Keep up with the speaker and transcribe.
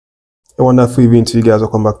A wonderful evening to you guys.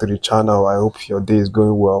 Welcome back to the channel. I hope your day is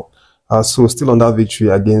going well. So still on that victory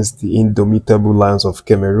against the indomitable Lions of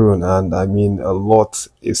Cameroon, and I mean a lot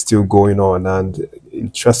is still going on, and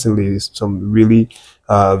interestingly some really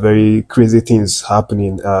very crazy things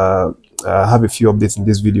happening. I have a few updates in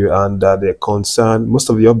this video, and most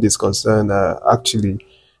of the updates concern actually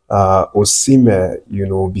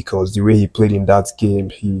Osimhen, because the way he played in that game,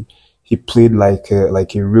 he played like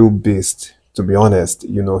a real beast, to be honest.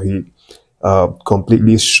 He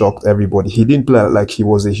completely shocked everybody. He didn't play like he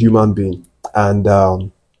was a human being. And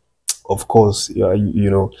of course,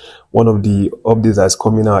 one of the updates that's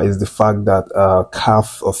coming out is the fact that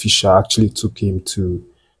CAF official actually took him to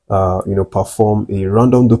perform a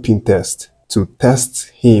random doping test to test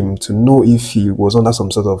him to know if he was under some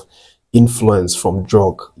sort of influence from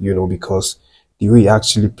drug, because the way he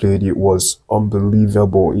actually played, it was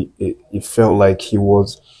unbelievable. It felt like he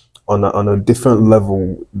was on a different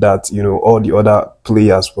level that all the other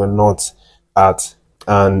players were not at,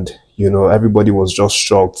 and everybody was just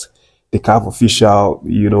shocked. The CAF official,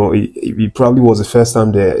 it probably was the first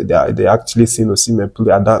time they actually seen Osimhen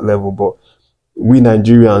play at that level. But we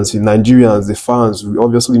Nigerians, the fans, we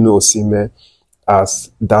obviously know Osimhen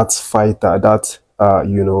as that fighter, that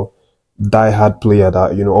die-hard player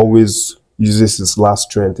that always uses his last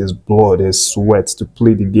strength, his blood, his sweat to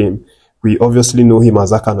play the game. We obviously know him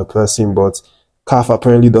as that kind of person, but CAF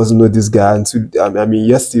apparently doesn't know this guy. And I mean,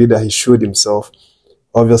 yesterday that he showed himself,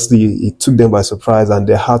 obviously it took them by surprise, and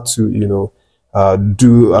they had to,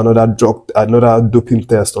 do another doping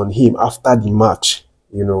test on him after the match.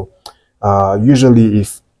 Usually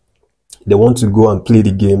if they want to go and play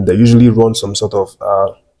the game, they usually run some sort of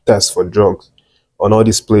test for drugs on all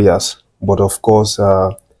these players. But of course,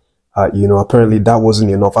 apparently that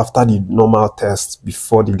wasn't enough. After the normal test,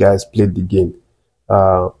 before the guys played the game,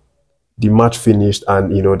 the match finished,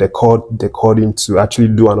 and they called him to actually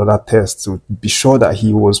do another test to be sure that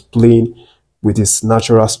he was playing with his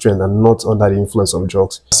natural strength and not under the influence of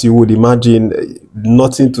drugs. As you would imagine,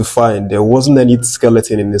 nothing to find. There wasn't any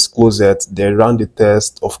skeleton in his closet. They ran the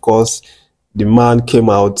test. Of course, the man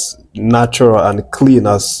came out natural and clean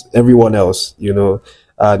as everyone else,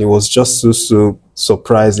 and it was just so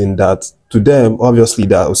surprising that to them, obviously,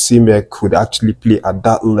 that Osimhen could actually play at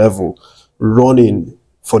that level, running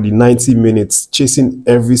for the 90 minutes, chasing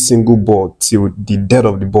every single ball till the death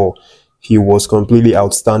of the ball. He was completely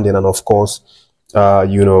outstanding, and of course,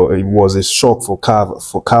 it was a shock for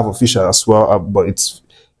CAF official as well. But it's,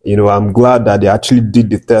 I'm glad that they actually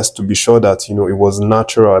did the test to be sure that it was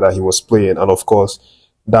natural that he was playing, and of course,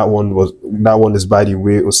 that one is, by the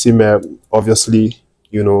way, Osimhen, obviously,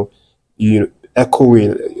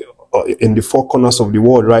 echoing in the four corners of the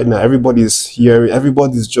world right now. Everybody's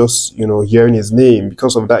just hearing his name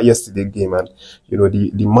because of that yesterday game, and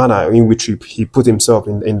the manner in which he put himself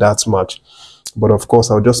in that match. But of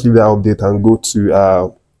course, I'll just leave that update and go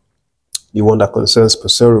to the one that concerns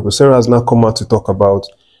Peseiro. Peseiro has now come out to talk about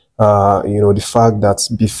the fact that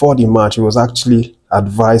before the match he was actually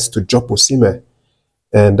advised to drop Osimhen,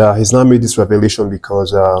 and he's now made this revelation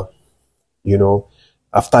because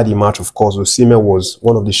after the match, of course, Osimhen was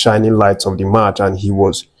one of the shining lights of the match, and he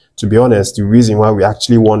was, to be honest, the reason why we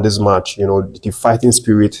actually won this match. The fighting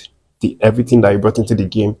spirit, everything that he brought into the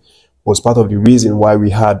game was part of the reason why we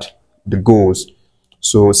had the goals.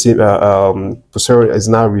 So Peseiro is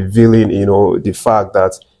now revealing, the fact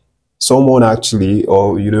that someone actually,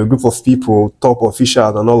 or a group of people, top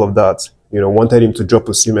officials and all of that, wanted him to drop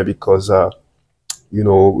Osimhen because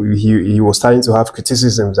he was starting to have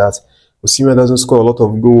criticisms that Osimhen doesn't score a lot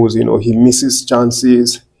of goals. He misses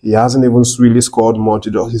chances. He hasn't even really scored much.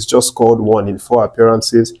 He's just scored 1 in 4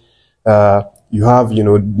 appearances. You have,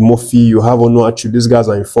 Mofi, you have Onuachu. These guys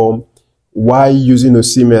are in form. Why using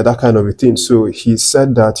Osimhen, that kind of a thing? So he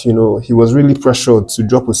said that, he was really pressured to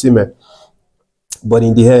drop Osimhen. But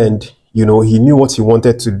in the end, he knew what he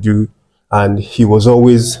wanted to do. And he was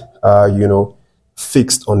always,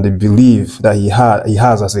 fixed on the belief that he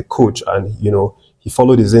has as a coach. And, he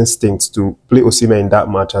followed his instincts to play Osimhen in that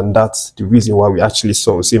match, and that's the reason why we actually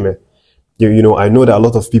saw Osimhen. I know that a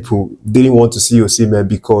lot of people didn't want to see Osimhen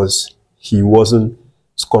because he wasn't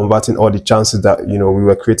converting all the chances that we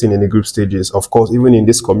were creating in the group stages. Of course, even in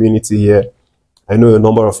this community here, I know a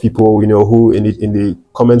number of people who in the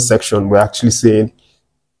comment section were actually saying,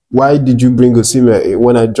 "Why did you bring Osimhen?"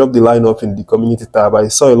 When I dropped the lineup in the community tab, I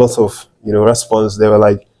saw a lot of response. They were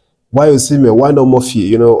like, "Why Osimhen? Why not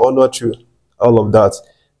Murphy? Or not you?" All of that.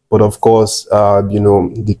 But of course,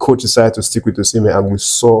 the coach decided to stick with Osimhen, and we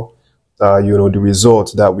saw, the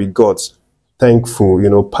result that we got.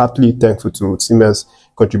 Thankful, partly thankful to Osimhen's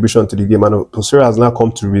contribution to the game. And Peseiro has now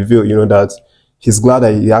come to reveal, that he's glad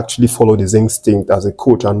that he actually followed his instinct as a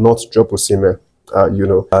coach and not drop Osimhen.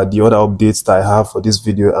 The other updates that I have for this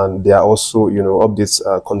video, and there are also, updates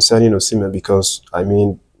concerning Osimhen, because, I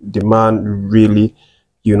mean, the man really,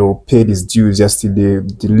 paid his dues yesterday.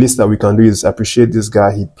 The least that we can do is appreciate this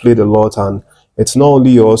guy. He played a lot, and it's not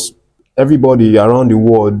only us, everybody around the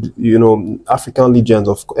world, African legends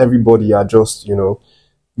of everybody are just,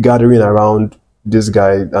 gathering around this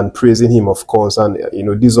guy and praising him, of course. And,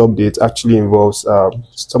 this update actually involves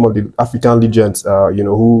some of the African legends,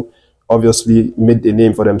 who obviously made a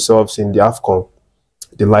name for themselves in the AFCON.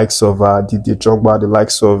 The likes of Drobga, the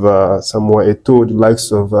likes of Samuel Eto'o, the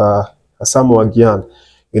likes of Samuel Gyan.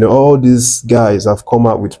 All these guys have come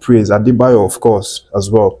out with praise. Adebayo, of course, as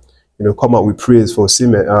well. Come out with praise for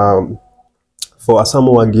Osimhen. For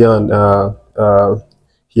Samuel Gyan,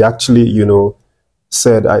 he actually,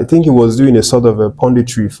 said, I think he was doing a sort of a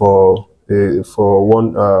punditry for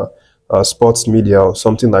one sports media or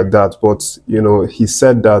something like that. But, he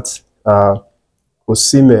said that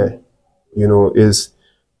Osimhen, is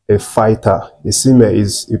a fighter. Osimhen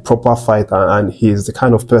is a proper fighter, and he is the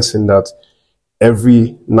kind of person that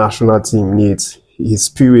every national team needs. His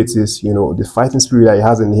spirit is, the fighting spirit that he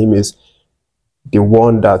has in him is the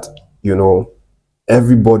one that,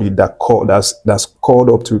 everybody that's called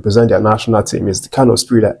up to represent their national team is the kind of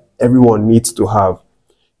spirit that everyone needs to have.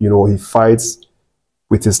 He fights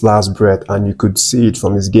with his last breath, and you could see it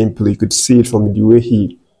from his gameplay. You could see it from the way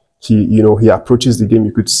he approaches the game.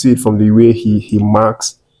 You could see it from the way he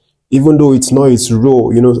marks. Even though it's not his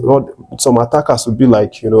role, some attackers would be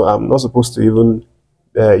like, I'm not supposed to even,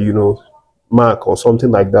 mark or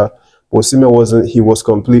something like that. But Osimhen wasn't. He was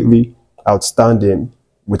completely outstanding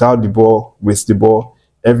without the ball, with the ball,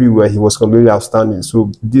 everywhere. He was completely outstanding.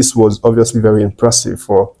 So this was obviously very impressive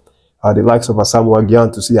for the likes of Samuel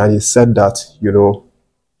Gyan to see. And he said that,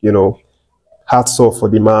 hats off for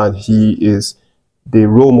the man. He is the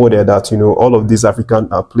role model that, all of these African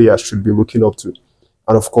players should be looking up to.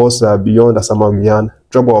 And of course, beyond Samuel Gyan,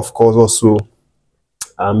 Drobga, of course, also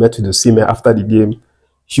met with Osimhen after the game.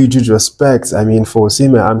 Huge respect, I mean, for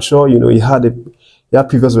Osimhen. I'm sure, he had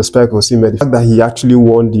previous respect for Osimhen. The fact that he actually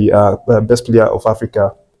won the Best Player of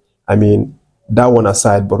Africa, I mean, that one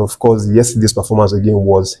aside, but of course, yesterday's performance again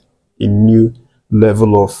was a new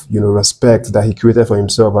level of, respect that he created for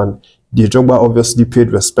himself. And the Drobga obviously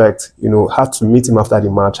paid respect, had to meet him after the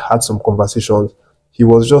match, had some conversations. He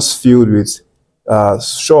was just filled with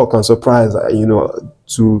shock and surprise,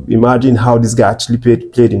 to imagine how this guy actually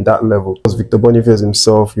played in that level. Because Victor Boniface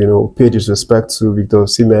himself, paid his respect to Victor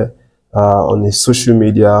Osimhen on his social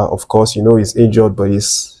media. Of course, he's injured, but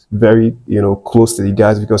he's very, close to the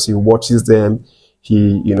guys because he watches them.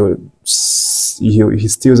 He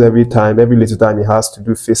steals every little time he has to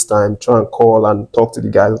do FaceTime, try and call and talk to the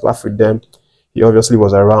guys, laugh with them. He obviously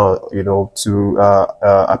was around, to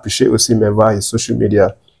appreciate Osimhen via his social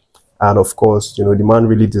media. And of course, the man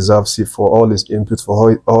really deserves it for all his input,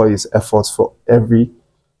 for all his efforts, for every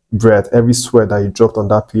breath, every sweat that he dropped on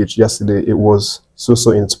that pitch yesterday. It was so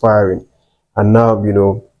inspiring. And now,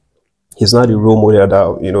 he's not the role model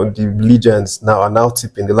that, the legends now are now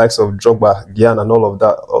tipping, the likes of Drobga, Gyan, and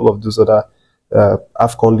all of those other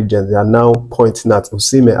AFCON legends. They are now pointing at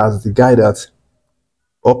Osimhen as the guy that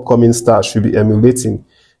upcoming stars should be emulating,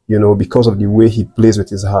 because of the way he plays with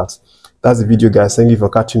his heart. That's the video, guys. Thank you for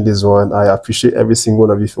catching this one. I appreciate every single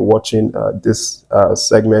one of you for watching this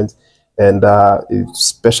segment. And a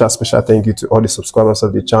special thank you to all the subscribers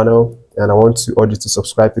of the channel. And I want to urge you to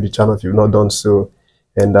subscribe to the channel if you've not done so.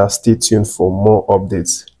 And stay tuned for more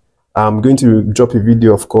updates. I'm going to drop a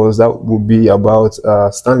video, of course, that will be about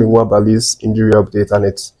Stanley Nwabali's injury update. And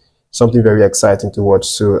it's something very exciting to watch.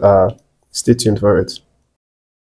 So stay tuned for it.